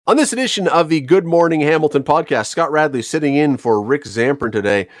On this edition of the Good Morning Hamilton podcast, Scott Radley sitting in for Rick Zamperin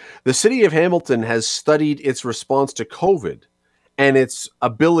today. The city of Hamilton has studied its response to COVID and its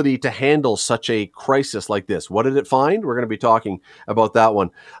ability to handle such a crisis like this. What did it find? We're going to be talking about that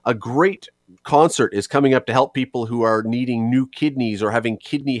one. A great concert is coming up to help people who are needing new kidneys or having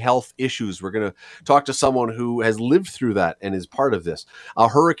kidney health issues. We're going to talk to someone who has lived through that and is part of this.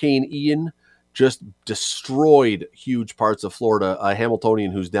 Hurricane Ian just destroyed huge parts of Florida. A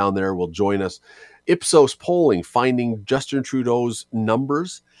Hamiltonian who's down there will join us. Ipsos polling finding Justin Trudeau's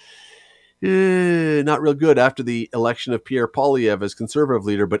numbers not real good after the election of Pierre Poilievre as Conservative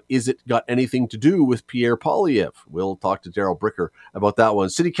leader, but is it got anything to do with Pierre Poilievre? We'll talk to Daryl Bricker about that one.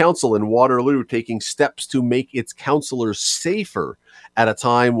 City Council in Waterloo taking steps to make its councillors safer at a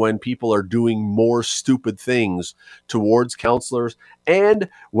time when people are doing more stupid things towards councillors. And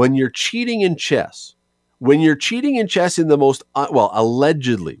when you're cheating in chess, in the most,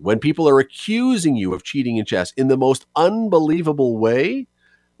 allegedly, when people are accusing you of cheating in chess in the most unbelievable way,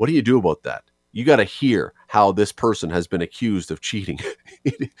 what do you do about that? You got to hear how this person has been accused of cheating.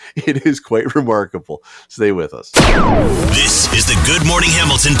 It is quite remarkable. Stay with us. This is the Good Morning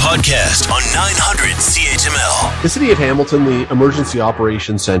Hamilton podcast on 900 CHML. The city of Hamilton, the Emergency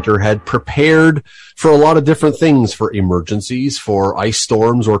Operations Center, had prepared for a lot of different things, for emergencies, for ice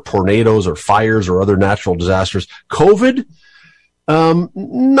storms or tornadoes or fires or other natural disasters. COVID,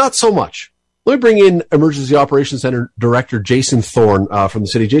 not so much. Let me bring in Emergency Operations Center Director Jason Thorne from the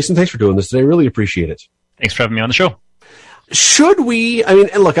city. Jason, thanks for doing this today. Really appreciate it. Thanks for having me on the show. Should we,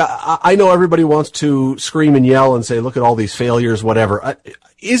 and look, I know everybody wants to scream and yell and say, look at all these failures, whatever.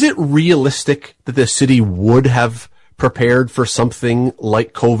 Is it realistic that the city would have prepared for something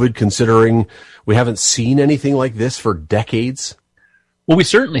like COVID, considering we haven't seen anything like this for decades? Well, we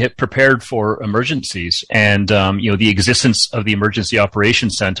certainly have prepared for emergencies, and the existence of the Emergency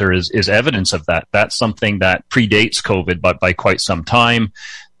Operations Center is evidence of that. That's something that predates COVID, but by quite some time.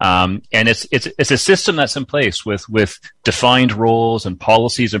 And it's a system that's in place with defined roles and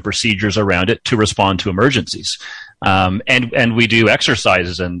policies and procedures around it to respond to emergencies. And we do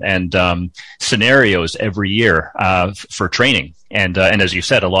exercises and scenarios every year for training. And as you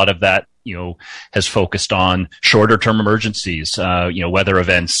said, a lot of that has focused on shorter term emergencies, weather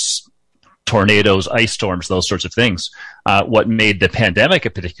events, tornadoes, ice storms, those sorts of things. What made the pandemic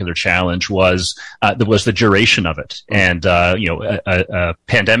a particular challenge was the duration of it, and a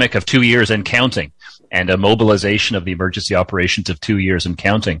pandemic of 2 years and counting, and a mobilization of the emergency operations of 2 years and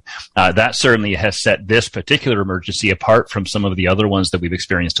counting. That certainly has set this particular emergency apart from some of the other ones that we've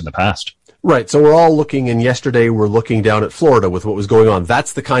experienced in the past. Right. So we're all looking, and yesterday we're looking down at Florida with what was going on.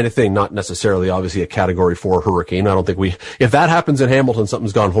 That's the kind of thing, not necessarily obviously a Category 4 hurricane. I don't think if that happens in Hamilton,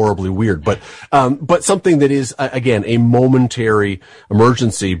 something's gone horribly weird, but something that is, again, a momentary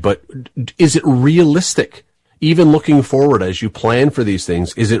emergency. But is it realistic, even looking forward as you plan for these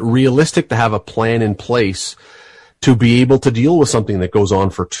things, is it realistic to have a plan in place to be able to deal with something that goes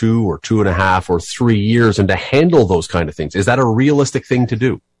on for 2 or 2.5 or 3 years and to handle those kind of things? Is that a realistic thing to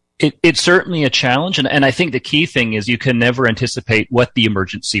do? It's certainly a challenge, and I think the key thing is you can never anticipate what the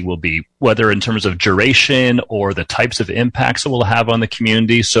emergency will be, whether in terms of duration or the types of impacts it will have on the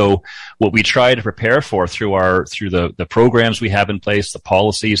community. So what we try to prepare for through the programs we have in place, the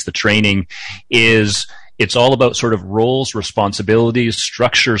policies, the training, is it's all about sort of roles, responsibilities,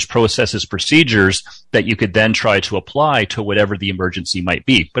 structures, processes, procedures that you could then try to apply to whatever the emergency might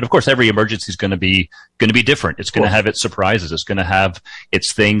be. But of course, every emergency is going to be different. It's going to have its surprises. It's going to have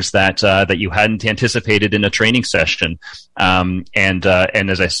its things that you hadn't anticipated in a training session. And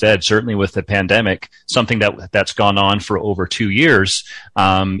as I said, certainly with the pandemic, something that's gone on for over 2 years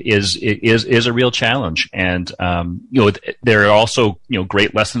is a real challenge. And there are also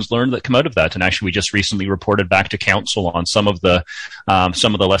great lessons learned that come out of that. And actually, we just recently reported back to council on some of the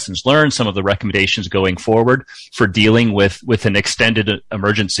lessons learned, some of the recommendations going forward for dealing with an extended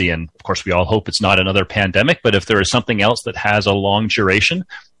emergency. And of course, we all hope it's not another pandemic, but if there is something else that has a long duration,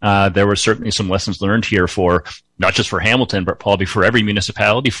 there were certainly some lessons learned here for not just for Hamilton, but probably for every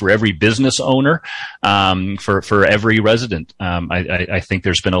municipality, for every business owner, for every resident. I think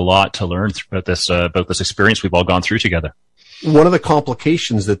there's been a lot to learn about this experience we've all gone through together. One of the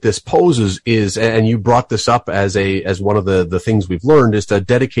complications that this poses is, and you brought this up as one of the things we've learned, is to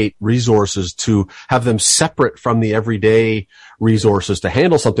dedicate resources to have them separate from the everyday resources to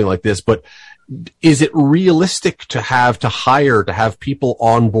handle something like this. But is it realistic to have people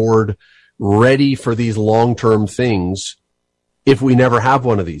on board ready for these long-term things if we never have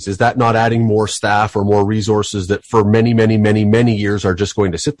one of these? Is that not adding more staff or more resources that for many, many, many, many years are just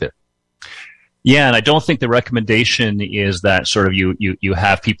going to sit there? Yeah, and I don't think the recommendation is that sort of you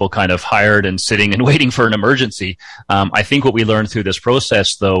have people kind of hired and sitting and waiting for an emergency. I think what we learned through this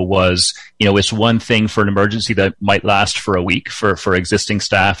process, though, was it's one thing for an emergency that might last for a week for existing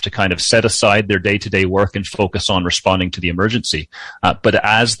staff to kind of set aside their day-to-day work and focus on responding to the emergency. But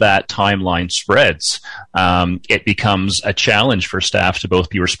as that timeline spreads, it becomes a challenge for staff to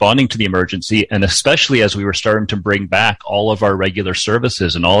both be responding to the emergency, and especially as we were starting to bring back all of our regular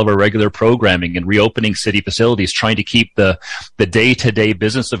services and all of our regular programming and reopening city facilities, trying to keep the day-to-day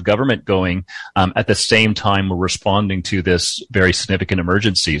business of government going at the same time we're responding to this very significant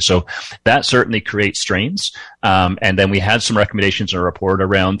emergency. So that certainly creates strains. And then we had some recommendations in our report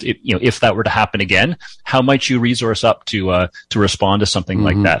around, if that were to happen again, how might you resource up to respond to something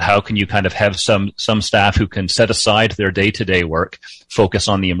like that? How can you kind of have some staff who can set aside their day-to-day work, focus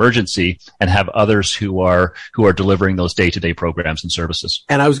on the emergency, and have others who are delivering those day-to-day programs and services?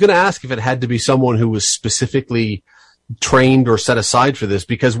 And I was going to ask if it had to be someone who was specifically trained or set aside for this,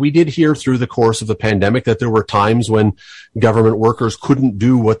 because we did hear through the course of the pandemic that there were times when government workers couldn't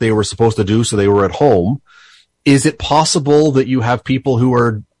do what they were supposed to do, so they were at home. Is it possible that you have people who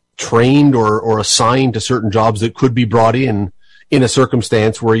are trained or assigned to certain jobs that could be brought in a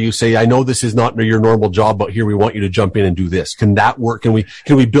circumstance where you say, I know this is not your normal job, but here we want you to jump in and do this? Can that work? Can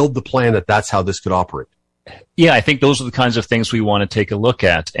we build the plan that that's how this could operate? Yeah, I think those are the kinds of things we want to take a look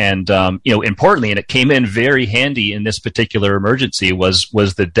at. And, importantly, and it came in very handy in this particular emergency, was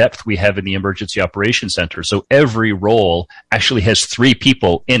the depth we have in the Emergency Operations Center. So every role actually has 3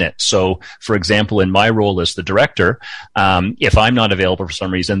 people in it. So, for example, in my role as the director, if I'm not available for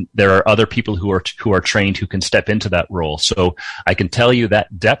some reason, there are other people who are trained who can step into that role. So I can tell you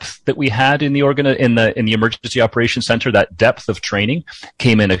that depth that we had in the Emergency Operations Center, that depth of training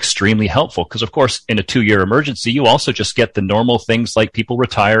came in extremely helpful, because, of course, in a 2-year emergency, you also just get the normal things like people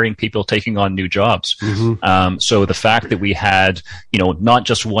retiring, people taking on new jobs. So the fact that we had, not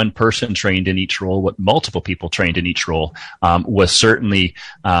just one person trained in each role, but multiple people trained in each role, was certainly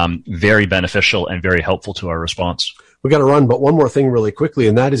very beneficial and very helpful to our response. We got to run, but one more thing really quickly,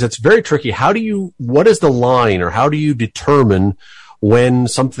 and that is, it's very tricky. What is the line, or how do you determine when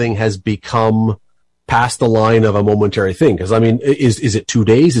something has become past the line of a momentary thing? Because, I mean, is it 2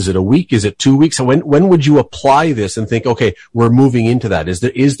 days? Is it a week? Is it 2 weeks? When would you apply this and think, okay, we're moving into that?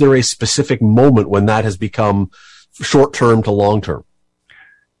 Is there a specific moment when that has become short-term to long-term?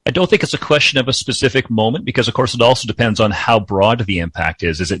 I don't think it's a question of a specific moment, because, of course, it also depends on how broad the impact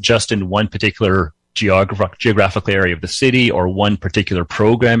is. Is it just in one particular geographical area of the city, or one particular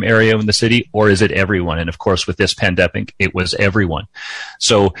program area in the city, or is it everyone? And of course, with this pandemic, it was everyone.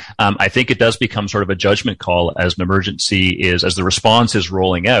 So I think it does become sort of a judgment call as an emergency as the response is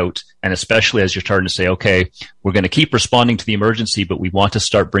rolling out, and especially as you're starting to say, okay, we're going to keep responding to the emergency, but we want to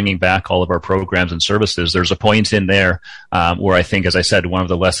start bringing back all of our programs and services. There's a point in there where I think, as I said, one of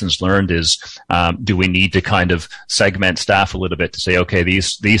the lessons learned is, do we need to kind of segment staff a little bit to say, okay,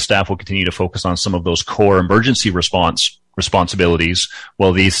 these staff will continue to focus on some of those core emergency responsibilities,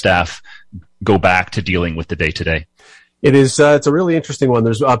 while these staff go back to dealing with the day-to-day. It is. It's a really interesting one.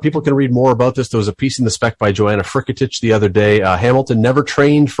 There's people can read more about this. There was a piece in the Spec by Joanna Friketich the other day. Hamilton never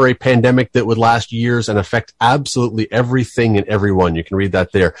trained for a pandemic that would last years and affect absolutely everything and everyone. You can read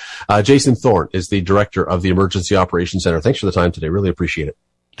that there. Jason Thorne is the director of the Emergency Operations Center. Thanks for the time today. Really appreciate it.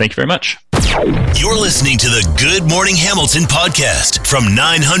 Thank you very much. You're listening to the Good Morning Hamilton podcast from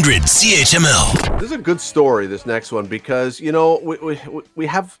 900 CHML. This is a good story, this next one, because, we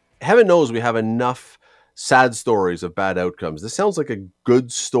have, heaven knows we have enough sad stories of bad outcomes. This sounds like a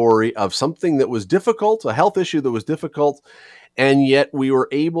good story of something that was difficult, a health issue that was difficult, and yet we were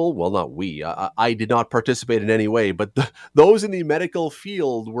able, well, not we, I did not participate in any way, but those in the medical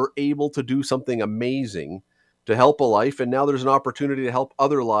field were able to do something amazing to help a life, and now there's an opportunity to help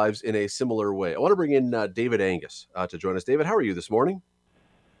other lives in a similar way. I want to bring in David Angus to join us. David, how are you this morning?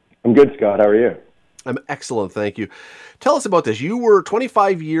 I'm good, Scott. How are you? I'm excellent, thank you. Tell us about this. You were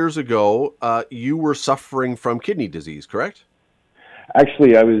 25 years ago, you were suffering from kidney disease, correct?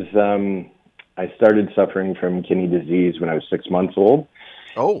 Actually, I started suffering from kidney disease when I was 6 months old.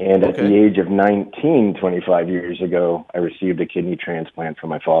 Oh, and at okay. the age of 19, 25 years ago, I received a kidney transplant from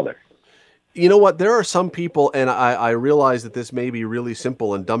my father. You know what? There are some people, and I realize that this may be really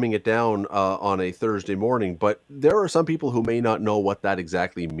simple and dumbing it down on a Thursday morning, but there are some people who may not know what that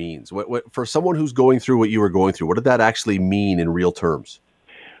exactly means. For someone who's going through what you were going through, what did that actually mean in real terms?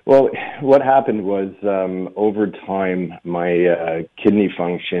 Well, what happened was over time, my kidney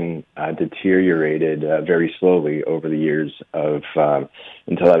function deteriorated very slowly over the years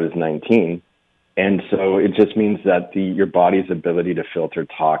until I was 19. And so it just means that your body's ability to filter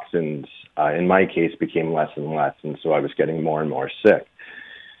toxins in my case, became less and less. And so I was getting more and more sick.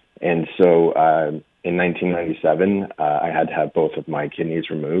 And so in 1997, I had to have both of my kidneys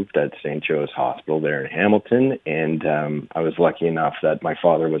removed at St. Joe's Hospital there in Hamilton. And I was lucky enough that my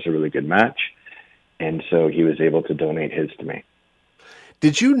father was a really good match. And so he was able to donate his to me.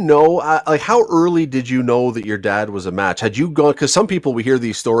 Did you know, like, how early did you know that your dad was a match? Had you gone, because some people, we hear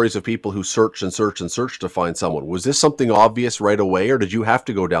these stories of people who search and search and search to find someone. Was this something obvious right away, or did you have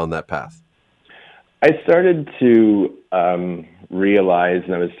to go down that path? I started to realize,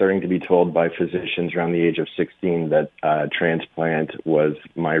 and I was starting to be told by physicians around the age of 16 that transplant was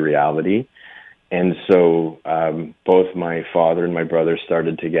my reality. And so both my father and my brother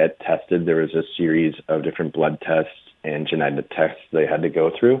started to get tested. There was a series of different blood tests and genetic tests they had to go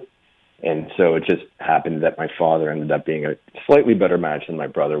through. And so it just happened that my father ended up being a slightly better match than my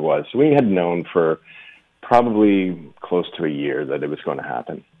brother was. So we had known for probably close to a year that it was going to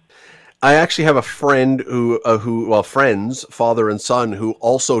happen. I actually have a friend who friends, father and son, who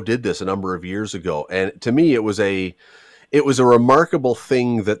also did this a number of years ago. And to me, it was a remarkable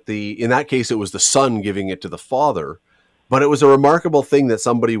thing that in that case, it was the son giving it to the father. But it was a remarkable thing that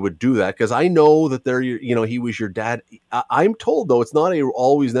somebody would do that, because I know that he was your dad. I'm told, though, it's not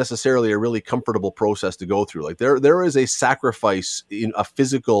always necessarily a really comfortable process to go through. Like there is a sacrifice, a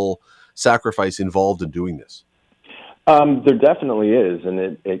physical sacrifice involved in doing this. There definitely is,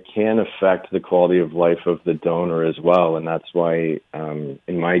 and it can affect the quality of life of the donor as well. And that's why, in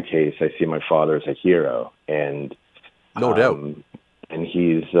my case, I see my father as a hero. And no doubt. And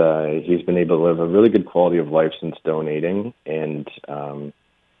he's been able to live a really good quality of life since donating. And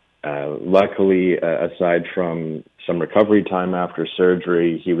luckily, aside from some recovery time after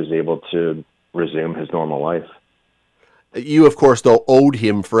surgery, he was able to resume his normal life. You, of course, though, owed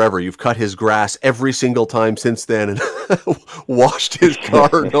him forever. You've cut his grass every single time since then and washed his car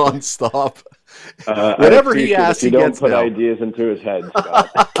nonstop. Whatever he asks, he gets now. You don't put ideas into his head,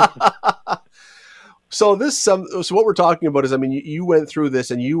 Scott. So what we're talking about is, I mean, you went through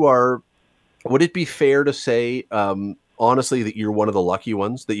this, and you are. Would it be fair to say, honestly, that you're one of the lucky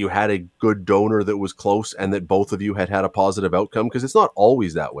ones, that you had a good donor that was close, and that both of you had a positive outcome? Because it's not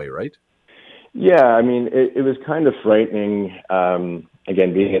always that way, right? Yeah, I mean, it was kind of frightening.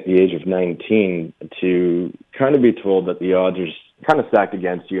 Again, being at the age of 19, to kind of be told that the odds are kind of stacked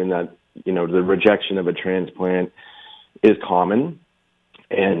against you, and that the rejection of a transplant is common.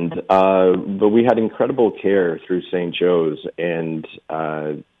 And but we had incredible care through St. Joe's, and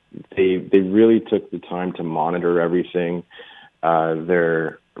they really took the time to monitor everything.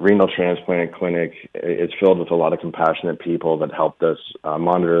 Their renal transplant clinic is filled with a lot of compassionate people that helped us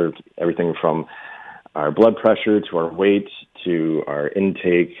monitor everything from our blood pressure to our weight to our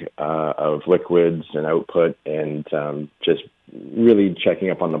intake of liquids and output, and just really checking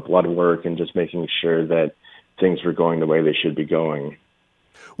up on the blood work and just making sure that things were going the way they should be going.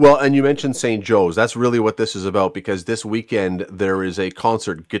 Well, and you mentioned St. Joe's. That's really what this is about, because this weekend there is a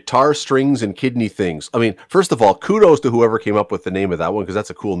concert, Guitar Strings and Kidney Things. I mean, first of all, kudos to whoever came up with the name of that one, because that's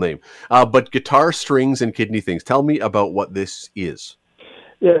a cool name. But Guitar Strings and Kidney Things. Tell me about what this is.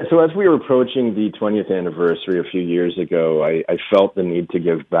 Yeah, so as we were approaching the 20th anniversary a few years ago, I felt the need to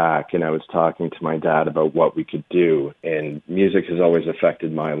give back, and I was talking to my dad about what we could do. And music has always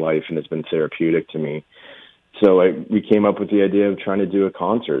affected my life and has been therapeutic to me. So we came up with the idea of trying to do a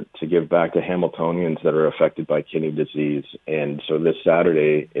concert to give back to Hamiltonians that are affected by kidney disease. And so this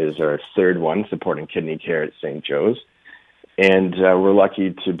Saturday is our third one, supporting kidney care at St. Joe's. And we're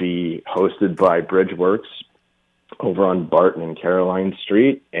lucky to be hosted by Bridgeworks over on Barton and Caroline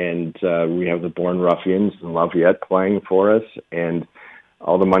Street. And we have the Born Ruffians and Lafayette playing for us. And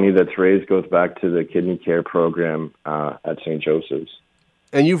all the money that's raised goes back to the kidney care program at St. Joseph's.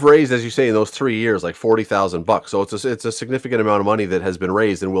 And you've raised, as you say, in those 3 years, like $40,000. So it's a significant amount of money that has been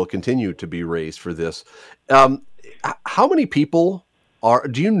raised and will continue to be raised for this. How many people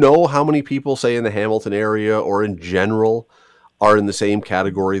do you know how many people, say, in the Hamilton area or in general, are in the same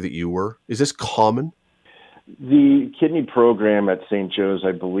category that you were? Is this common? The kidney program at St. Joe's,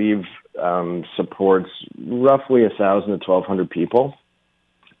 I believe, supports roughly 1,000 to 1,200 people.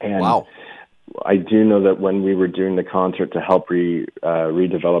 And wow. I do know that when we were doing the concert to help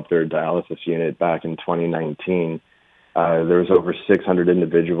redevelop their dialysis unit back in 2019, there was over 600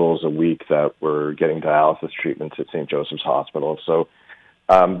 individuals a week that were getting dialysis treatments at St. Joseph's Hospital. So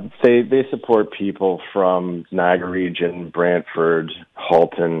they support people from Niagara Region, Brantford,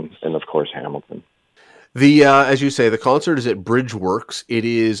 Halton, and of course Hamilton. As you say, the concert is at Bridgeworks. It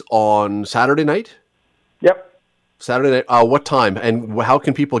is on Saturday night? Yep. Saturday night. What time? And how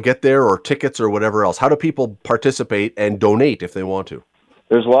can people get there, or tickets or whatever else? How do people participate and donate if they want to?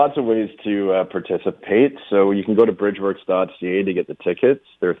 There's lots of ways to participate. So you can go to bridgeworks.ca to get the tickets.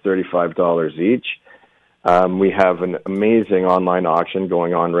 They're $35 each. We have an amazing online auction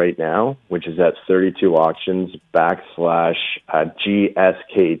going on right now, which is at 32 auctions /GSKT,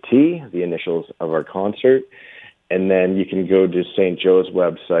 the initials of our concert. And then you can go to St. Joe's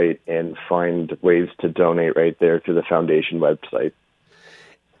website and find ways to donate right there through the foundation website.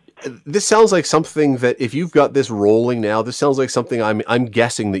 This sounds like something that, if you've got this rolling now, this sounds like something I'm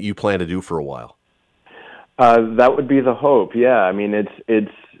guessing that you plan to do for a while. That would be the hope. Yeah, I mean,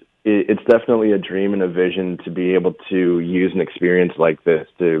 it's definitely a dream and a vision to be able to use an experience like this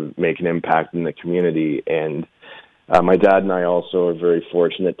to make an impact in the community. And my dad and I also are very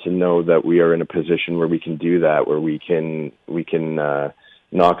fortunate to know that we are in a position where we can do that, where we can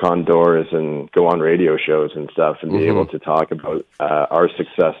knock on doors and go on radio shows and stuff and be able to talk about our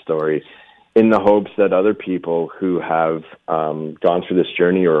success story, in the hopes that other people who have gone through this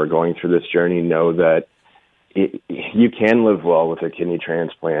journey or are going through this journey know that you can live well with a kidney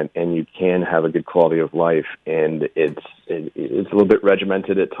transplant and you can have a good quality of life. And it's a little bit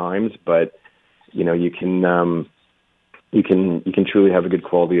regimented at times, but you know, you can truly have a good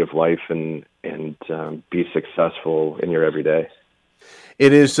quality of life and be successful in your everyday.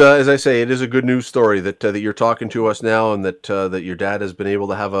 It is, as I say, it is a good news story that you're talking to us now, and that your dad has been able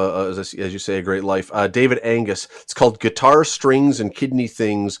to have as you say, a great life. David Angus, it's called Guitar Strings and Kidney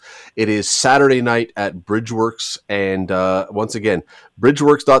Things. It is Saturday night at Bridgeworks, and once again,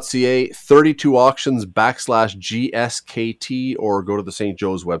 bridgeworks.ca, 32 auctions /GSKT, or go to the St.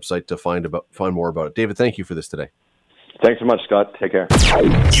 Joe's website to find more about it. David, thank you for this today. Thanks so much, Scott. Take care.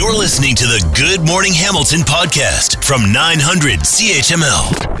 You're listening to the Good Morning Hamilton podcast from 900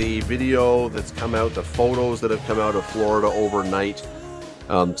 CHML. The video that's come out, the photos that have come out of Florida overnight,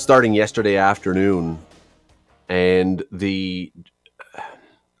 starting yesterday afternoon, and the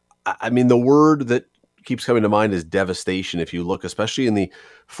word that keeps coming to mind is devastation. If you look, especially in the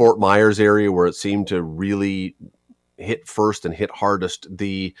Fort Myers area where it seemed to really hit first and hit hardest,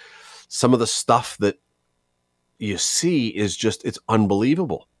 some of the stuff that you see is just, it's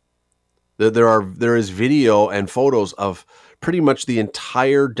unbelievable. There is video and photos of pretty much the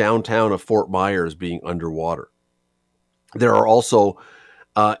entire downtown of Fort Myers being underwater. There are also,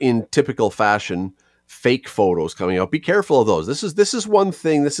 in typical fashion, fake photos coming out. Be careful of those. This is one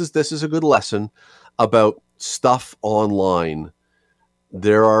thing. This is a good lesson about stuff online.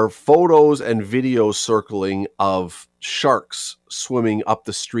 There are photos and videos circling of sharks swimming up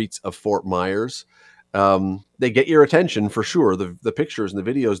the streets of Fort Myers. They get your attention for sure. The pictures and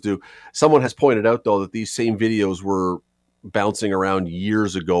the videos do. Someone has pointed out, though, that these same videos were bouncing around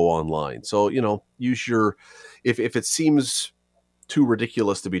years ago online. So, you know, use your, if it seems too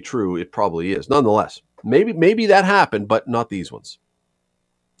ridiculous to be true, it probably is. Nonetheless, maybe that happened, but not these ones.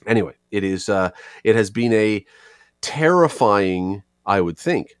 Anyway, it has been a terrifying, I would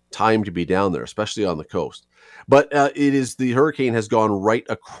think, time to be down there, especially on the coast. But the hurricane has gone right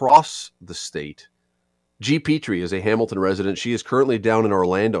across the state. G. Petrie is a Hamilton resident. She is currently down in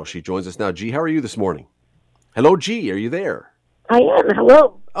Orlando. She joins us now. G, how are you this morning? Hello, G. Are you there? I am.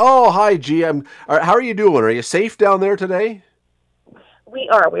 Hello. Oh, hi, G. How are you doing? Are you safe down there today? We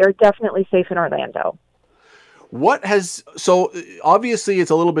are. We are definitely safe in Orlando. So obviously it's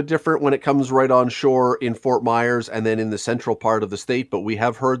a little bit different when it comes right on shore in Fort Myers and then in the central part of the state, but we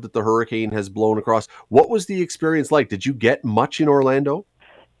have heard that the hurricane has blown across. What was the experience like? Did you get much in Orlando?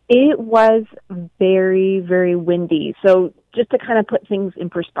 It was very, very windy. So just to kind of put things in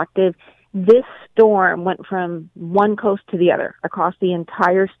perspective, this storm went from one coast to the other across the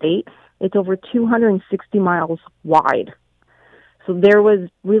entire state. It's over 260 miles wide. So there was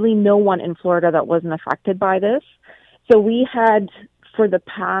really no one in Florida that wasn't affected by this. So we had, for the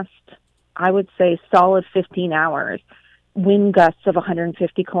past, I would say, solid 15 hours, wind gusts of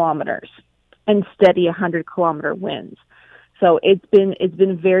 150 kilometers and steady 100-kilometer winds. So it's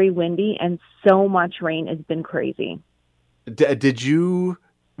been very windy, and so much rain. It's been crazy. Did you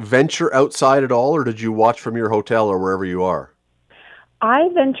venture outside at all, or did you watch from your hotel or wherever you are? I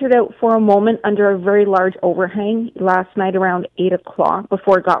ventured out for a moment under a very large overhang last night around 8 o'clock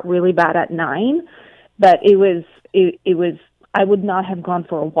before it got really bad at 9. But it was I would not have gone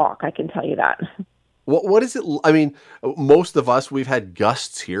for a walk, I can tell you that. What is it? I mean, most of us, we've had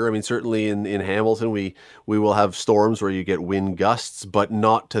gusts here. I mean, certainly in Hamilton, we will have storms where you get wind gusts, but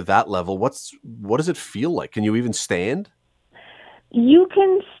not to that level. What does it feel like? Can you even stand? You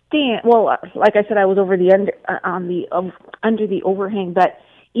can stand. Well, like I said, I was over under the overhang, but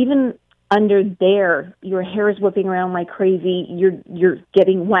even under there, your hair is whipping around like crazy. You're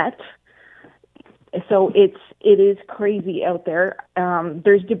getting wet. So it is crazy out there.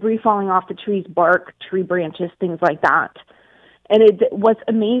 There's debris falling off the trees, bark, tree branches, things like that. And what's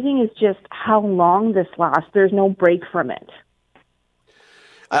amazing is just how long this lasts. There's no break from it.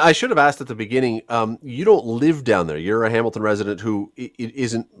 I should have asked at the beginning. You don't live down there. You're a Hamilton resident who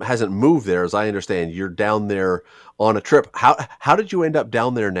hasn't moved there, as I understand. You're down there on a trip. How did you end up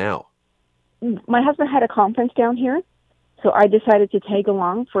down there now? My husband had a conference down here, so I decided to tag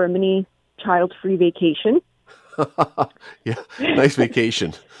along for a mini child-free vacation. Yeah, nice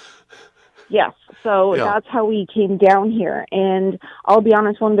vacation. Yes, so that's how we came down here. And I'll be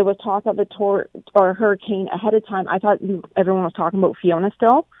honest, when there was talk of a hurricane ahead of time, I thought everyone was talking about Fiona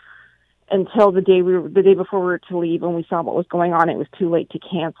still, until the day before we were to leave, and we saw what was going on. It was too late to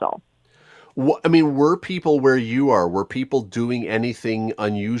cancel. I mean, were people where you are, were people doing anything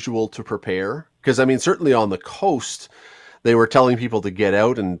unusual to prepare? Because, I mean, certainly on the coast, they were telling people to get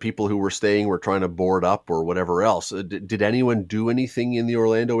out, and people who were staying were trying to board up or whatever else. Did anyone do anything in the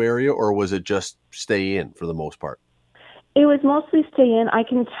Orlando area, or was it just stay in for the most part? It was mostly stay in. I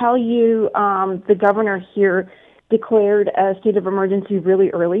can tell you the governor here declared a state of emergency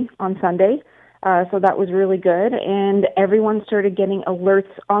really early on Sunday. So that was really good. And everyone started getting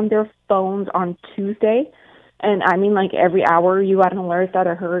alerts on their phones on Tuesday. And I mean, like every hour you got an alert that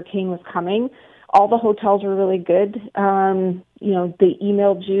a hurricane was coming. All the hotels were really good. They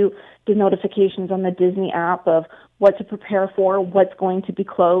emailed you the notifications on the Disney app of what to prepare for, what's going to be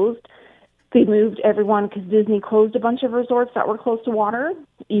closed. They moved everyone because Disney closed a bunch of resorts that were close to water,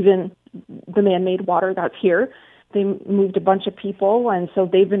 even the man-made water that's here. They moved a bunch of people, and so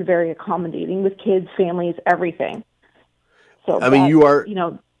they've been very accommodating with kids, families, everything. So I mean,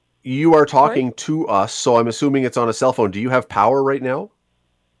 you are talking to us, so I'm assuming it's on a cell phone. Do you have power right now?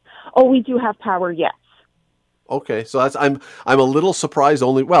 Oh, we do have power, yes. Okay, so I'm a little surprised.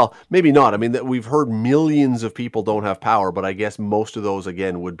 Maybe not. I mean, that we've heard millions of people don't have power, but I guess most of those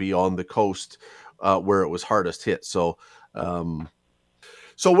again would be on the coast where it was hardest hit. So.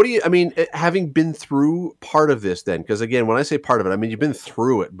 So what do you, I mean, having been through part of this then, because again, when I say part of it, I mean, you've been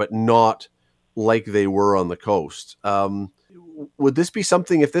through it, but not like they were on the coast. Would this be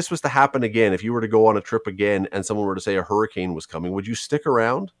something, if this was to happen again, if you were to go on a trip again and someone were to say a hurricane was coming, would you stick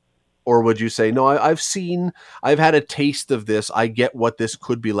around? Or would you say, no, I've had a taste of this. I get what this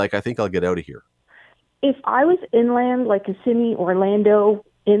could be like. I think I'll get out of here. If I was inland, like Kissimmee, Orlando,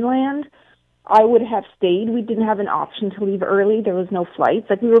 inland, I would have stayed. We didn't have an option to leave early. There was no flights.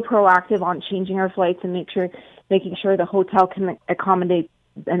 Like, we were proactive on changing our flights and making sure the hotel can accommodate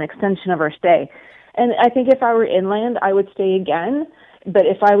an extension of our stay. And I think if I were inland, I would stay again. But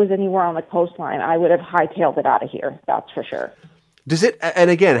if I was anywhere on the coastline, I would have hightailed it out of here. That's for sure. Does it?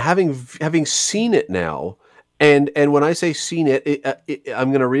 And again, having seen it now, and when I say seen it, I'm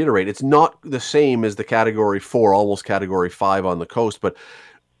going to reiterate, it's not the same as the Category 4, almost Category 5 on the coast, but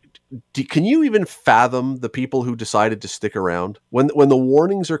can you even fathom the people who decided to stick around when the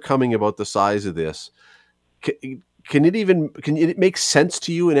warnings are coming about the size of this? Can it make sense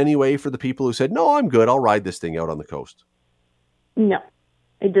to you in any way for the people who said, no, I'm good, I'll ride this thing out on the coast? No,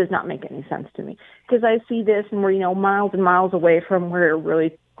 it does not make any sense to me, because I see this and we're, miles and miles away from where it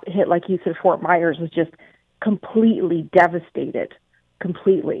really hit. Like you said, Fort Myers was just completely devastated,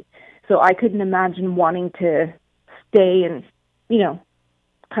 completely. So I couldn't imagine wanting to stay and,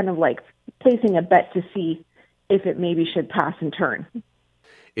 kind of like placing a bet to see if it maybe should pass and turn.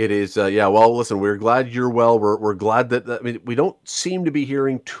 It is, well, listen, we're glad you're well. We're glad that we don't seem to be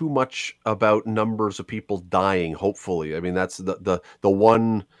hearing too much about numbers of people dying, hopefully. I mean, that's the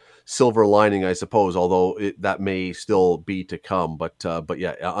one silver lining, I suppose, although that may still be to come. But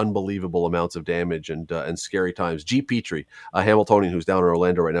yeah, unbelievable amounts of damage and scary times. G. Petrie, a Hamiltonian who's down in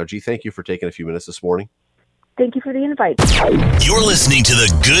Orlando right now. G, thank you for taking a few minutes this morning. Thank you for the invite. You're listening to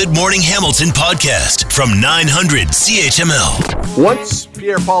the Good Morning Hamilton podcast from 900 CHML. Once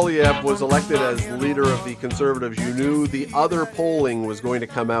Pierre Poilievre was elected as leader of the Conservatives, you knew the other polling was going to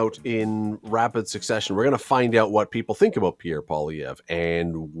come out in rapid succession. We're going to find out what people think about Pierre Poilievre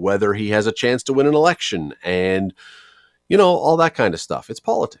and whether he has a chance to win an election and, all that kind of stuff. It's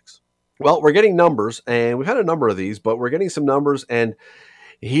politics. Well, we're getting numbers, and we've had a number of these, but we're getting some numbers, and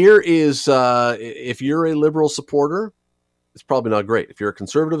here is, if you're a Liberal supporter, it's probably not great. If you're a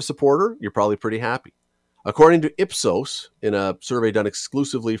Conservative supporter, you're probably pretty happy. According to Ipsos, in a survey done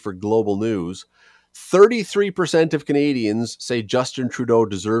exclusively for Global News, 33% of Canadians say Justin Trudeau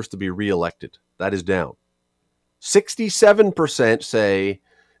deserves to be reelected. That is down. 67% say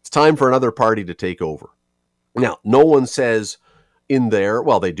it's time for another party to take over. Now, no one says in there.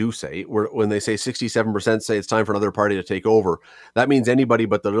 Well, they do say, when they say 67% say it's time for another party to take over, that means anybody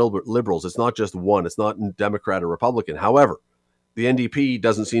but the Liberals. It's not just one. It's not Democrat or Republican. However, the NDP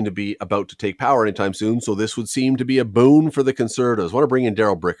doesn't seem to be about to take power anytime soon, so this would seem to be a boon for the Conservatives. I want to bring in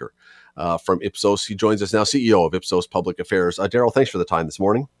Darrell Bricker from Ipsos. He joins us now, CEO of Ipsos Public Affairs. Darrell, thanks for the time this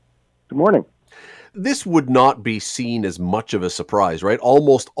morning. Good morning. This would not be seen as much of a surprise, right?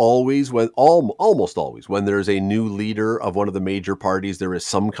 Almost always when there's a new leader of one of the major parties, there is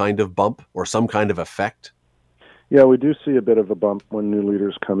some kind of bump or some kind of effect. Yeah, we do see a bit of a bump when new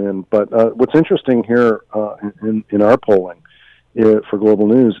leaders come in. But what's interesting here in our polling for Global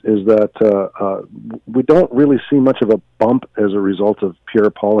News is that we don't really see much of a bump as a result of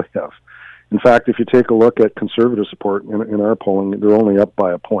Pierre Poilievre. In fact, if you take a look at Conservative support in our polling, they're only up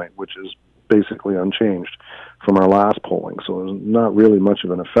by a point, which is basically unchanged from our last polling. So there's not really much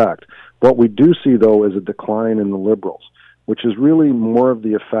of an effect. What we do see, though, is a decline in the Liberals, which is really more of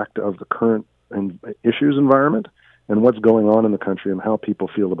the effect of the current issues environment and what's going on in the country and how people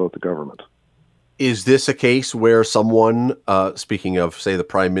feel about the government. Is this a case where someone, speaking of, say, the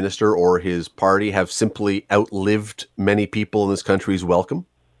Prime Minister or his party, have simply outlived many people in this country's welcome?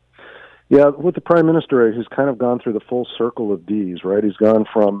 Yeah, with the Prime Minister, he's kind of gone through the full circle of Ds, right? He's gone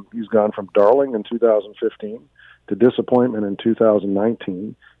from darling in 2015 to disappointment in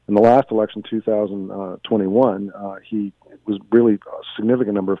 2019. In the last election, 2021, he was really a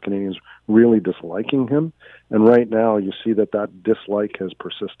significant number of Canadians really disliking him. And right now, you see that dislike has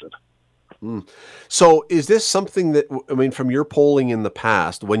persisted. So is this something that, I mean, from your polling in the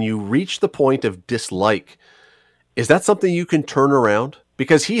past, when you reach the point of dislike, is that something you can turn around?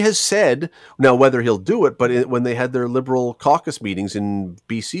 Because he has said, now whether he'll do it, but when they had their Liberal caucus meetings in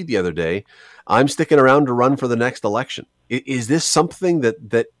BC the other day, I'm sticking around to run for the next election. Is this something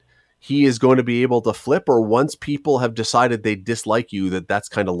that he is going to be able to flip, or once people have decided they dislike you, that's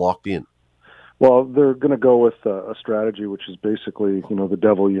kind of locked in? Well, they're going to go with a strategy, which is basically, the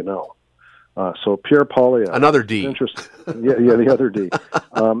devil you know. So Pierre Poilievre, another D. Yeah, the other D.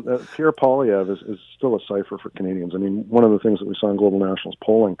 Pierre Poilievre is still a cipher for Canadians. I mean, one of the things that we saw in Global National's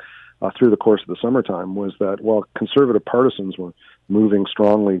polling through the course of the summertime was that while Conservative partisans were moving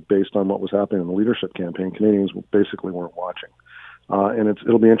strongly based on what was happening in the leadership campaign, Canadians basically weren't watching. And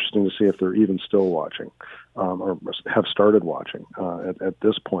it'll be interesting to see if they're even still watching or have started watching at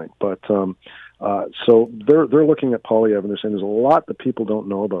this point. But so they're looking at Poilievre and they're saying there's a lot that people don't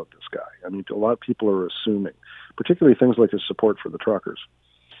know about this guy. I mean, a lot of people are assuming, particularly things like his support for the truckers.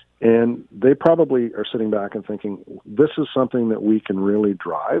 And they probably are sitting back and thinking, this is something that we can really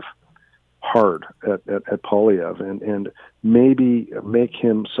drive hard at Poilievre and maybe make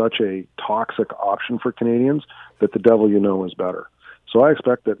him such a toxic option for Canadians that the devil you know is better. So I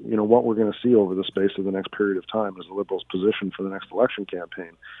expect that, what we're going to see over the space of the next period of time as the Liberals' position for the next election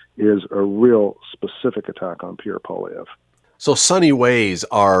campaign is a real specific attack on Pierre Poilievre. So sunny ways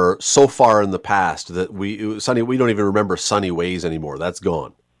are so far in the past that we don't even remember sunny ways anymore. That's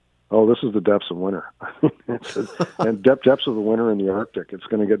gone. Oh, this is the depths of winter. And depths of the winter in the Arctic. It's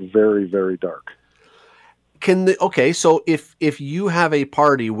going to get very, very dark. So if you have a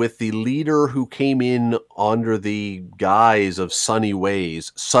party with the leader who came in under the guise of sunny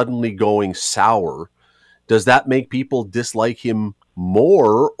ways suddenly going sour, does that make people dislike him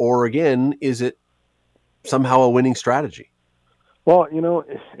more, or again, is it somehow a winning strategy? Well,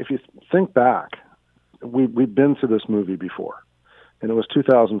 if you think back, we've been to this movie before, and it was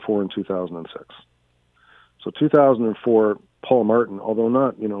 2004 and 2006. So 2004, Paul Martin, although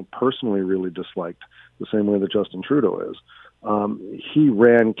not, personally really disliked the same way that Justin Trudeau is, he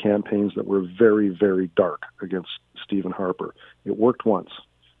ran campaigns that were very, very dark against Stephen Harper. It worked once.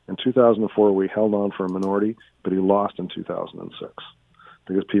 In 2004, we held on for a minority, but he lost in 2006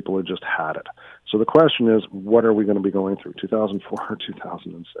 because people had just had it. So the question is, what are we going to be going through, 2004 or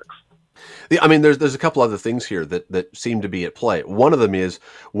 2006? I mean, there's a couple other things here that seem to be at play. One of them is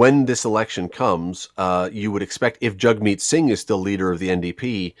when this election comes, you would expect, if Jagmeet Singh is still leader of the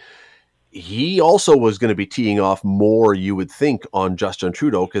NDP, he also was going to be teeing off more, you would think, on Justin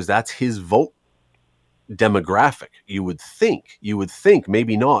Trudeau, because that's his vote demographic. You would think,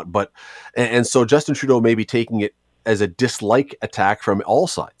 maybe not, but and so Justin Trudeau may be taking it as a dislike attack from all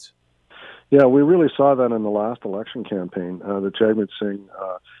sides. Yeah, we really saw that in the last election campaign. That Jagmeet Singh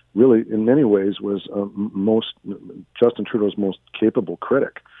really, in many ways, was Justin Trudeau's most capable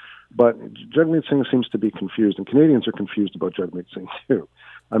critic. But Jagmeet Singh seems to be confused, and Canadians are confused about Jagmeet Singh too.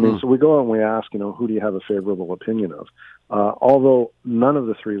 I mean, so we go out and we ask, who do you have a favorable opinion of? Although none of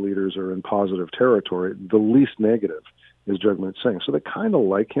the three leaders are in positive territory, the least negative is Jagmeet Singh. So they kind of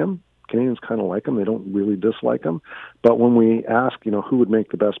like him, Canadians kind of like him. They don't really dislike him. But when we ask, who would make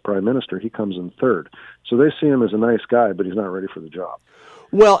the best prime minister, he comes in third. So they see him as a nice guy, but he's not ready for the job.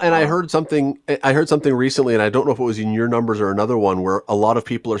 Well, and I heard something recently, and I don't know if it was in your numbers or another one, where a lot of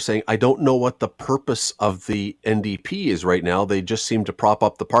people are saying, I don't know what the purpose of the NDP is right now. They just seem to prop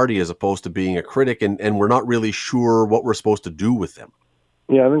up the party as opposed to being a critic, and we're not really sure what we're supposed to do with them.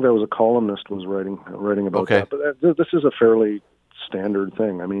 Yeah, I think that was a columnist was writing about that. But this is a fairly standard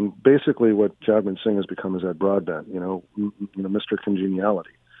thing. I mean, basically what Jagmeet Singh has become is Ed Broadbent, Mr.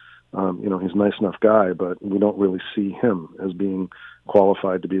 Congeniality. He's a nice enough guy, but we don't really see him as being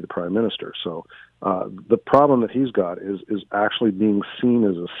qualified to be the prime minister. So the problem that he's got is actually being seen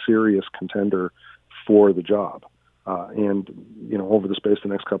as a serious contender for the job. And over the space of the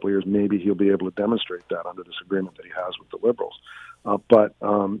next couple of years, maybe he'll be able to demonstrate that under this agreement that he has with the Liberals. But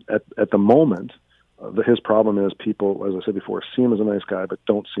at the moment, his problem is people, as I said before, see him as a nice guy, but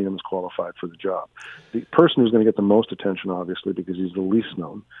don't see him as qualified for the job. The person who's going to get the most attention, obviously, because he's the least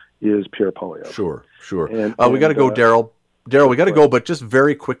known, is Pierre Poilievre. Sure. And we got to go, Daryl. Daryl, we got to go, but just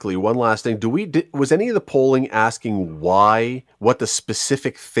very quickly, one last thing. Was any of the polling asking what the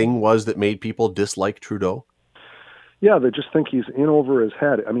specific thing was that made people dislike Trudeau? Yeah, they just think he's in over his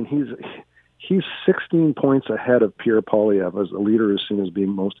head. I mean, he's 16 points ahead of Pierre Poilievre as a leader who's seen as being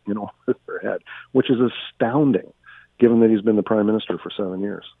most in over their head, which is astounding, given that he's been the prime minister for 7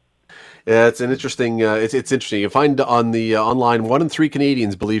 years. Yeah, it's an interesting. It's interesting. You find on the online, 1 in 3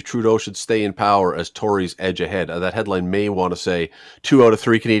 Canadians believe Trudeau should stay in power as Tories edge ahead. That headline may want to say 2 out of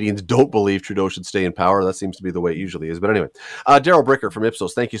 3 Canadians don't believe Trudeau should stay in power. That seems to be the way it usually is. But anyway, Daryl Bricker from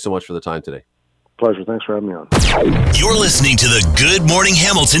Ipsos, thank you so much for the time today. Pleasure. Thanks for having me on. You're listening to the Good Morning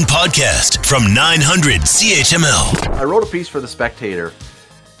Hamilton podcast from 900 CHML. I wrote a piece for The Spectator,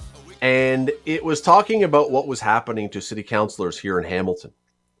 and it was talking about what was happening to city councillors here in Hamilton,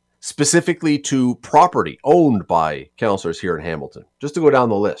 specifically to property owned by councillors here in Hamilton. Just to go down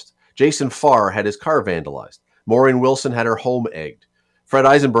the list, Jason Farr had his car vandalized. Maureen Wilson had her home egged. Fred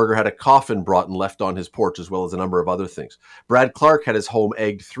Eisenberger had a coffin brought and left on his porch, as well as a number of other things. Brad Clark had his home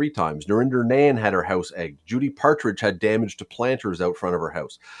egged 3 times. Narinder Nan had her house egged. Judy Partridge had damage to planters out front of her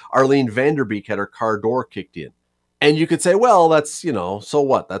house. Arlene Vanderbeek had her car door kicked in. And you could say, well, that's, so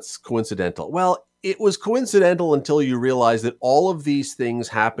what? That's coincidental. Well, it was coincidental until you realize that all of these things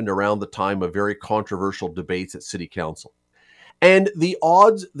happened around the time of very controversial debates at City Council. And the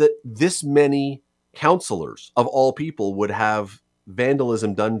odds that this many councillors, of all people, would have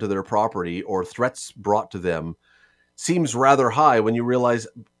vandalism done to their property or threats brought to them seems rather high when you realize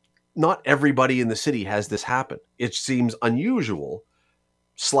not everybody in the city has this happen. It seems unusual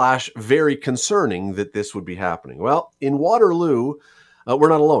 / very concerning that this would be happening. Well, in Waterloo, we're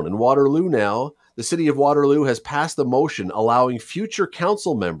not alone. In Waterloo now, the city of Waterloo has passed a motion allowing future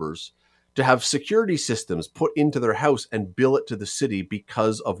council members to have security systems put into their house and bill it to the city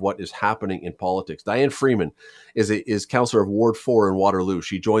because of what is happening in politics. Diane Freeman is councillor of Ward 4 in Waterloo.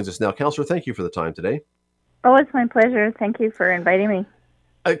 She joins us now. Councillor, thank you for the time today. Oh, it's my pleasure. Thank you for inviting me.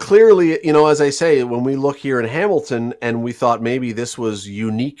 Clearly, as I say, when we look here in Hamilton and we thought maybe this was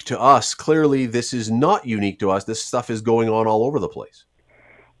unique to us, clearly this is not unique to us. This stuff is going on all over the place.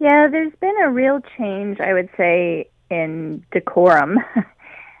 Yeah, there's been a real change, I would say, in decorum.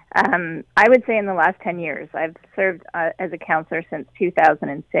 I would say in the last 10 years. I've served as a councillor since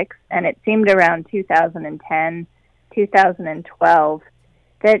 2006, and it seemed around 2010, 2012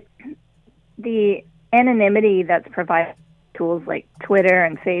 that the anonymity that's provided tools like Twitter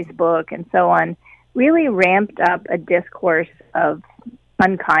and Facebook and so on really ramped up a discourse of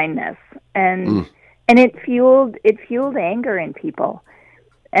unkindness, and it fueled anger in people,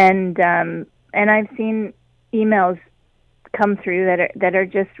 and I've seen emails come through that are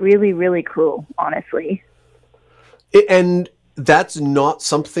just really, really cruel, honestly. And that's not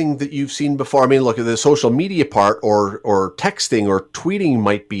something that you've seen before. I mean, look, the social media part or texting or tweeting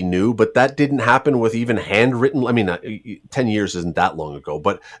might be new, but that didn't happen with even handwritten. I mean, 10 years isn't that long ago,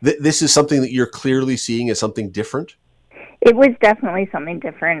 but this is something that you're clearly seeing as something different? It was definitely something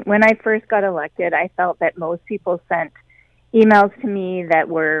different. When I first got elected, I felt that most people sent emails to me that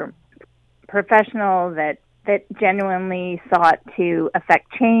were professional, that genuinely sought to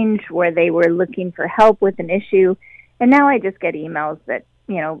affect change, where they were looking for help with an issue. And now I just get emails that,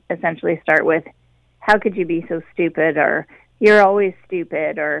 essentially start with, how could you be so stupid? Or you're always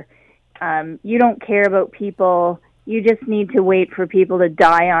stupid, or you don't care about people. You just need to wait for people to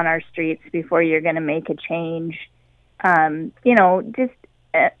die on our streets before you're going to make a change. And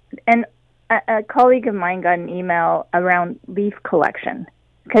a colleague of mine got an email around leaf collection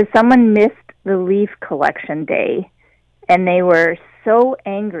because someone missed the leaf collection day, and they were so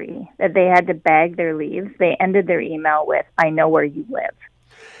angry that they had to bag their leaves, they ended their email with, "I know where you live."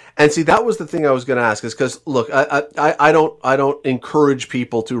 And see, that was the thing I was going to ask, is because, look, I don't encourage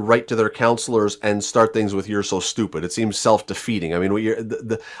people to write to their counselors and start things with "you're so stupid." It seems self-defeating. I mean,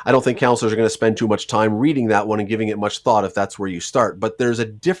 I don't think counselors are going to spend too much time reading that one and giving it much thought if that's where you start. But there's a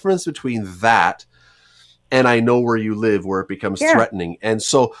difference between that and "I know where you live," where it becomes threatening. And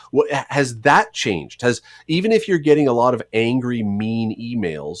so has that changed? Even if you're getting a lot of angry, mean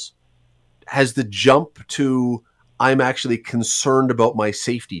emails, has the jump to "I'm actually concerned about my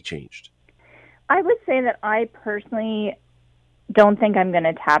safety" changed? I would say that I personally don't think I'm going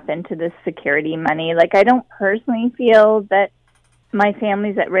to tap into this security money. Like, I don't personally feel that my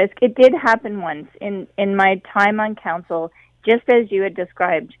family's at risk. It did happen once in my time on council, just as you had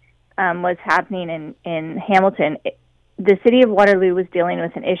described was happening in Hamilton. The city of Waterloo was dealing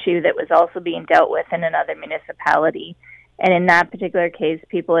with an issue that was also being dealt with in another municipality. And in that particular case,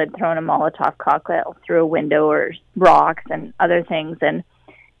 people had thrown a Molotov cocktail through a window or rocks and other things. And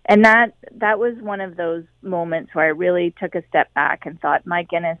that was one of those moments where I really took a step back and thought, my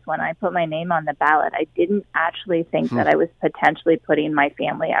goodness, when I put my name on the ballot, I didn't actually think that I was potentially putting my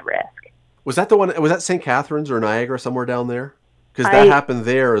family at risk. Was that the one? Was that St. Catharines or Niagara, somewhere down there? Because that happened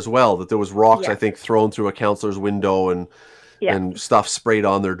there as well, that there was rocks, I think, thrown through a councilor's window and stuff sprayed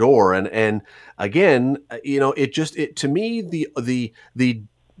on their door. And again, it to me, the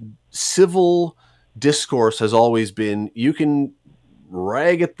civil discourse has always been, you can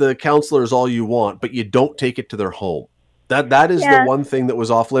rag at the councilors all you want, but you don't take it to their home. That is the one thing that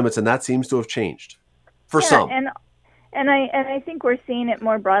was off limits, and that seems to have changed for some. And I think we're seeing it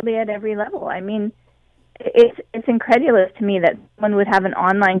more broadly at every level. I mean, it's incredulous to me that someone would have an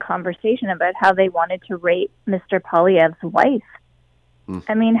online conversation about how they wanted to rape Mr. Poilievre's wife.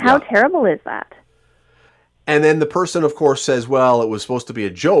 I mean, how terrible is that? And then the person, of course, says, well, it was supposed to be a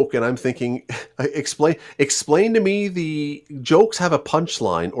joke. And I'm thinking, explain to me, the jokes have a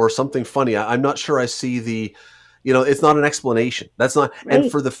punchline or something funny. I'm not sure I see it's not an explanation. That's not, right.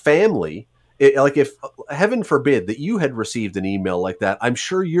 And for the family, like, if heaven forbid that you had received an email like that, I'm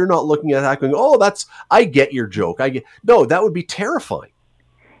sure you're not looking at that going, "Oh, I get your joke." No, that would be terrifying.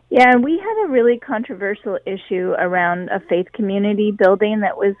 Yeah, we had a really controversial issue around a faith community building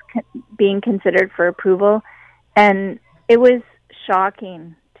that was being considered for approval, and it was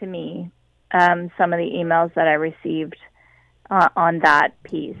shocking to me, some of the emails that I received on that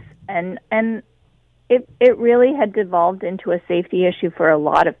piece, and it really had devolved into a safety issue for a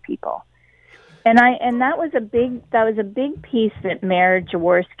lot of people. And that was a big piece that Mayor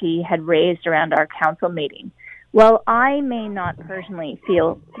Jaworski had raised around our council meeting. Well, I may not personally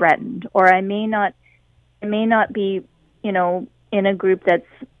feel threatened, or I may not be, in a group that's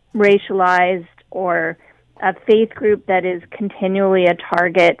racialized, or a faith group that is continually a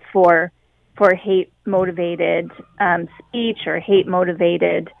target for hate motivated speech or hate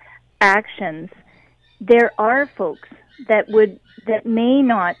motivated actions. There are folks that may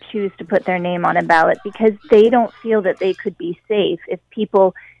not choose to put their name on a ballot because they don't feel that they could be safe if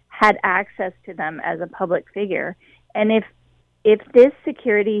people had access to them as a public figure. And if this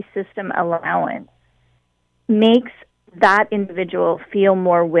security system allowance makes that individual feel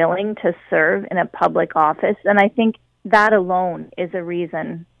more willing to serve in a public office, then I think that alone is a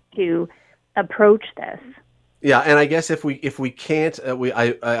reason to approach this. Yeah, and I guess if we can't,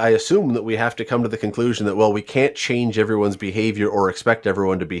 I assume that we have to come to the conclusion that, well, we can't change everyone's behavior or expect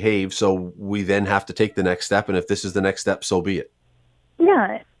everyone to behave, so we then have to take the next step, and if this is the next step, so be it.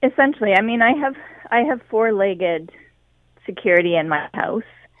 Yeah, essentially. I mean, I have four-legged security in my house,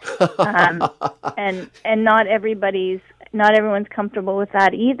 and not everyone's comfortable with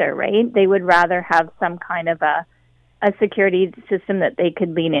that either, right? They would rather have some kind of a security system that they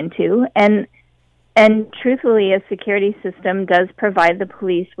could lean into, and truthfully, a security system does provide the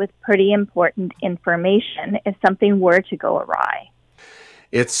police with pretty important information if something were to go awry.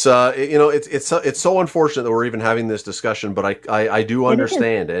 It's it's so unfortunate that we're even having this discussion, but I do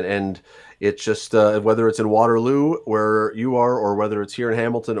understand, and it's just whether it's in Waterloo where you are, or whether it's here in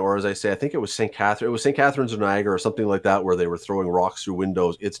Hamilton, or, as I say, I think it was St. Catharines or Niagara or something like that, where they were throwing rocks through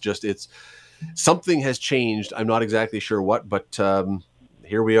windows. It's something has changed. I'm not exactly sure what, but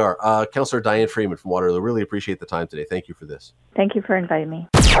here we are. Councillor Diane Freeman from Waterloo, really appreciate the time today. Thank you for this. Thank you for inviting me.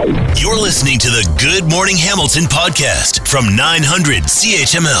 You're listening to the Good Morning Hamilton podcast from 900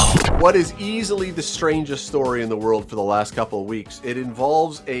 CHML. What is easily the strangest story in the world for the last couple of weeks? It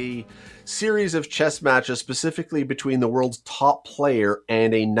involves a series of chess matches, specifically between the world's top player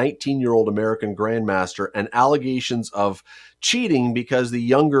and a 19-year-old American grandmaster, and allegations of cheating because the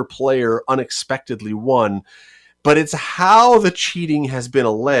younger player unexpectedly won. but it's how the cheating has been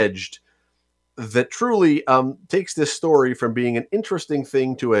alleged that truly takes this story from being an interesting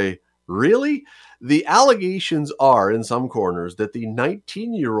thing to a really. The allegations are in some corners that the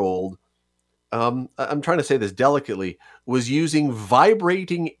 19-year-old, I'm trying to say this delicately, was using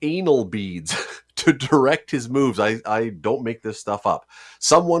vibrating anal beads to direct his moves. I don't make this stuff up.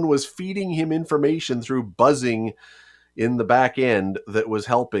 Someone was feeding him information through buzzing in the back end that was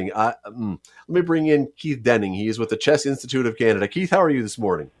helping. Let me bring in Keith Denning. He is with the Chess Institute of Canada. Keith, how are you this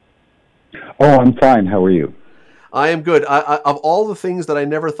morning? Oh, I'm fine. How are you? I am good. Of all the things that I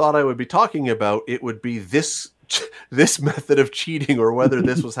never thought I would be talking about, it would be this method of cheating, or whether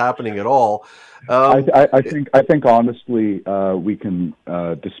this was happening at all. I think honestly, we can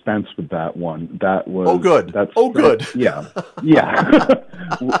dispense with that one. That was good. Good. Yeah.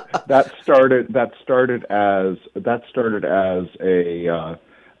 that started as a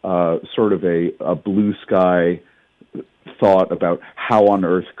sort of a blue sky thought about how on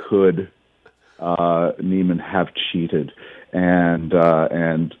earth could Niemann have cheated, and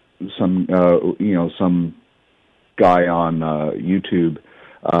some some guy on YouTube,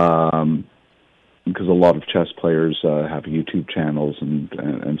 because a lot of chess players have YouTube channels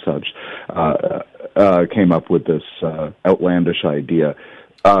and such, came up with this outlandish idea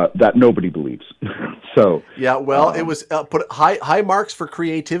that nobody believes. So yeah, well, it was put high marks for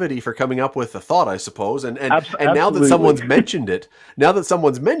creativity for coming up with the thought, I suppose. And now that someone's mentioned it,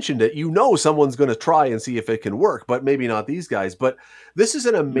 someone's going to try and see if it can work, but maybe not these guys. But this is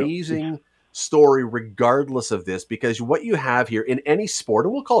an amazing story regardless of this, because what you have here in any sport,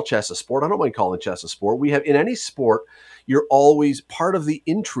 and we'll call chess a sport, I don't mind calling chess a sport, we have in any sport, you're always part of the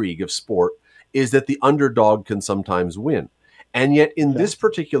intrigue of sport is that the underdog can sometimes win. And yet in this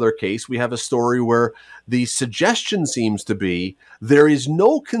particular case, we have a story where the suggestion seems to be there is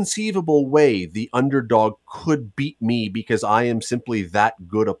no conceivable way the underdog could beat me because I am simply that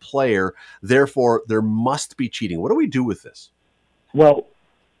good a player. Therefore, there must be cheating. What do we do with this? Well,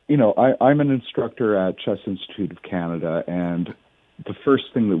 I'm an instructor at Chess Institute of Canada, and the first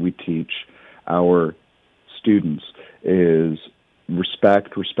thing that we teach our students is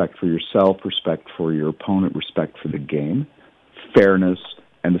respect for yourself, respect for your opponent, respect for the game, fairness,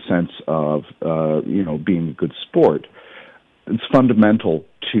 and a sense of being a good sport. It's fundamental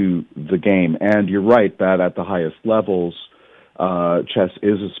to the game. And you're right that at the highest levels, chess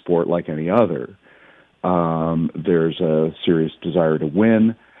is a sport like any other. There's a serious desire to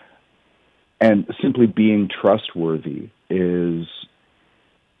win, and simply being trustworthy is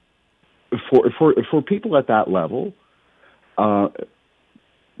for people at that level.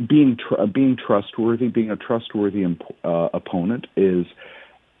 Being trustworthy, being a trustworthy opponent is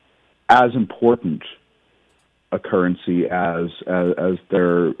as important a currency as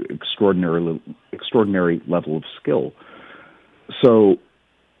their extraordinary level of skill. So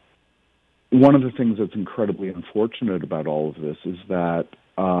one of the things that's incredibly unfortunate about all of this is that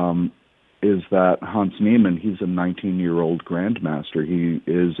Hans Niemann, he's a 19-year-old grandmaster. He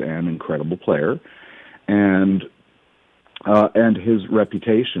is an incredible player, and his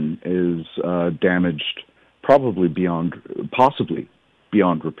reputation is damaged, possibly beyond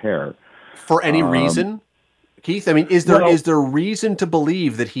repair. For any reason, Keith? I mean, is there reason to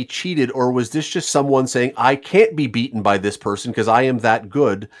believe that he cheated, or was this just someone saying, I can't be beaten by this person because I am that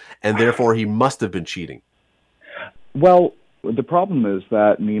good, and therefore he must have been cheating? Well, the problem is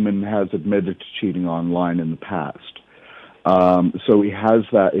that Niemann has admitted to cheating online in the past. So he has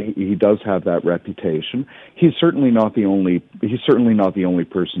that. He does have that reputation. He's certainly not the only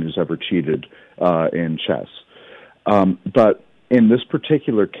person who's ever cheated in chess. But in this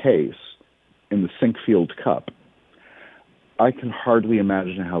particular case, in the Sinquefield Cup, I can hardly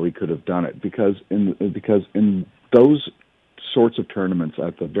imagine how he could have done it, because in those sorts of tournaments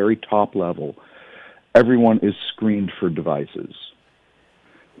at the very top level, everyone is screened for devices.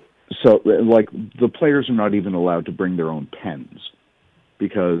 So, like, the players are not even allowed to bring their own pens,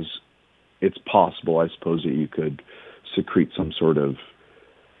 because it's possible, I suppose, that you could secrete some sort of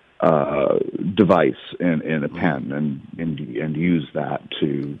device in a pen and use that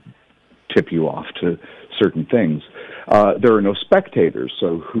to tip you off to certain things. There are no spectators,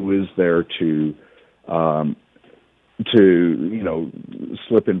 so who is there to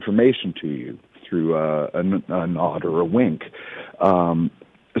slip information to you through a nod or a wink?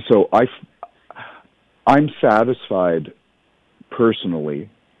 So I'm satisfied personally,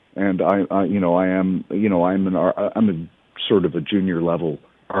 and I'm a sort of a junior level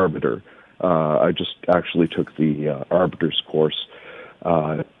arbiter. I just actually took the arbiter's course.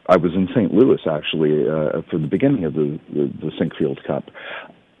 I was in St. Louis actually for the beginning of the Sinquefield Cup.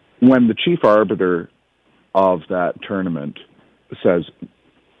 When the chief arbiter of that tournament says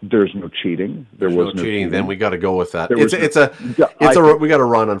there's no cheating. There's no cheating. Then we got to go with that. We got to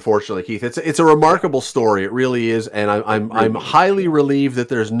run. Unfortunately, Keith, it's a remarkable story. It really is, and I'm highly relieved that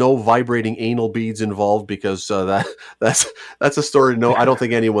there's no vibrating anal beads involved, because that's a story. No, I don't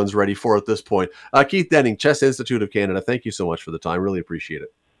think anyone's ready for at this point. Keith Denning, Chess Institute of Canada. Thank you so much for the time. Really appreciate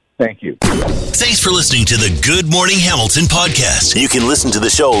it. Thank you. Thanks for listening to the Good Morning Hamilton podcast. You can listen to the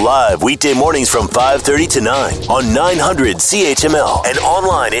show live weekday mornings from 5:30 to 9 on 900 CHML and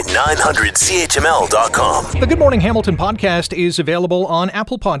online at 900CHML.com. The Good Morning Hamilton podcast is available on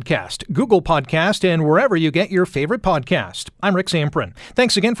Apple Podcast, Google Podcast, and wherever you get your favorite podcast. I'm Rick Zamperin.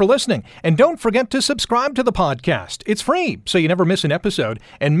 Thanks again for listening. And don't forget to subscribe to the podcast. It's free, so you never miss an episode.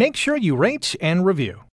 And make sure you rate and review.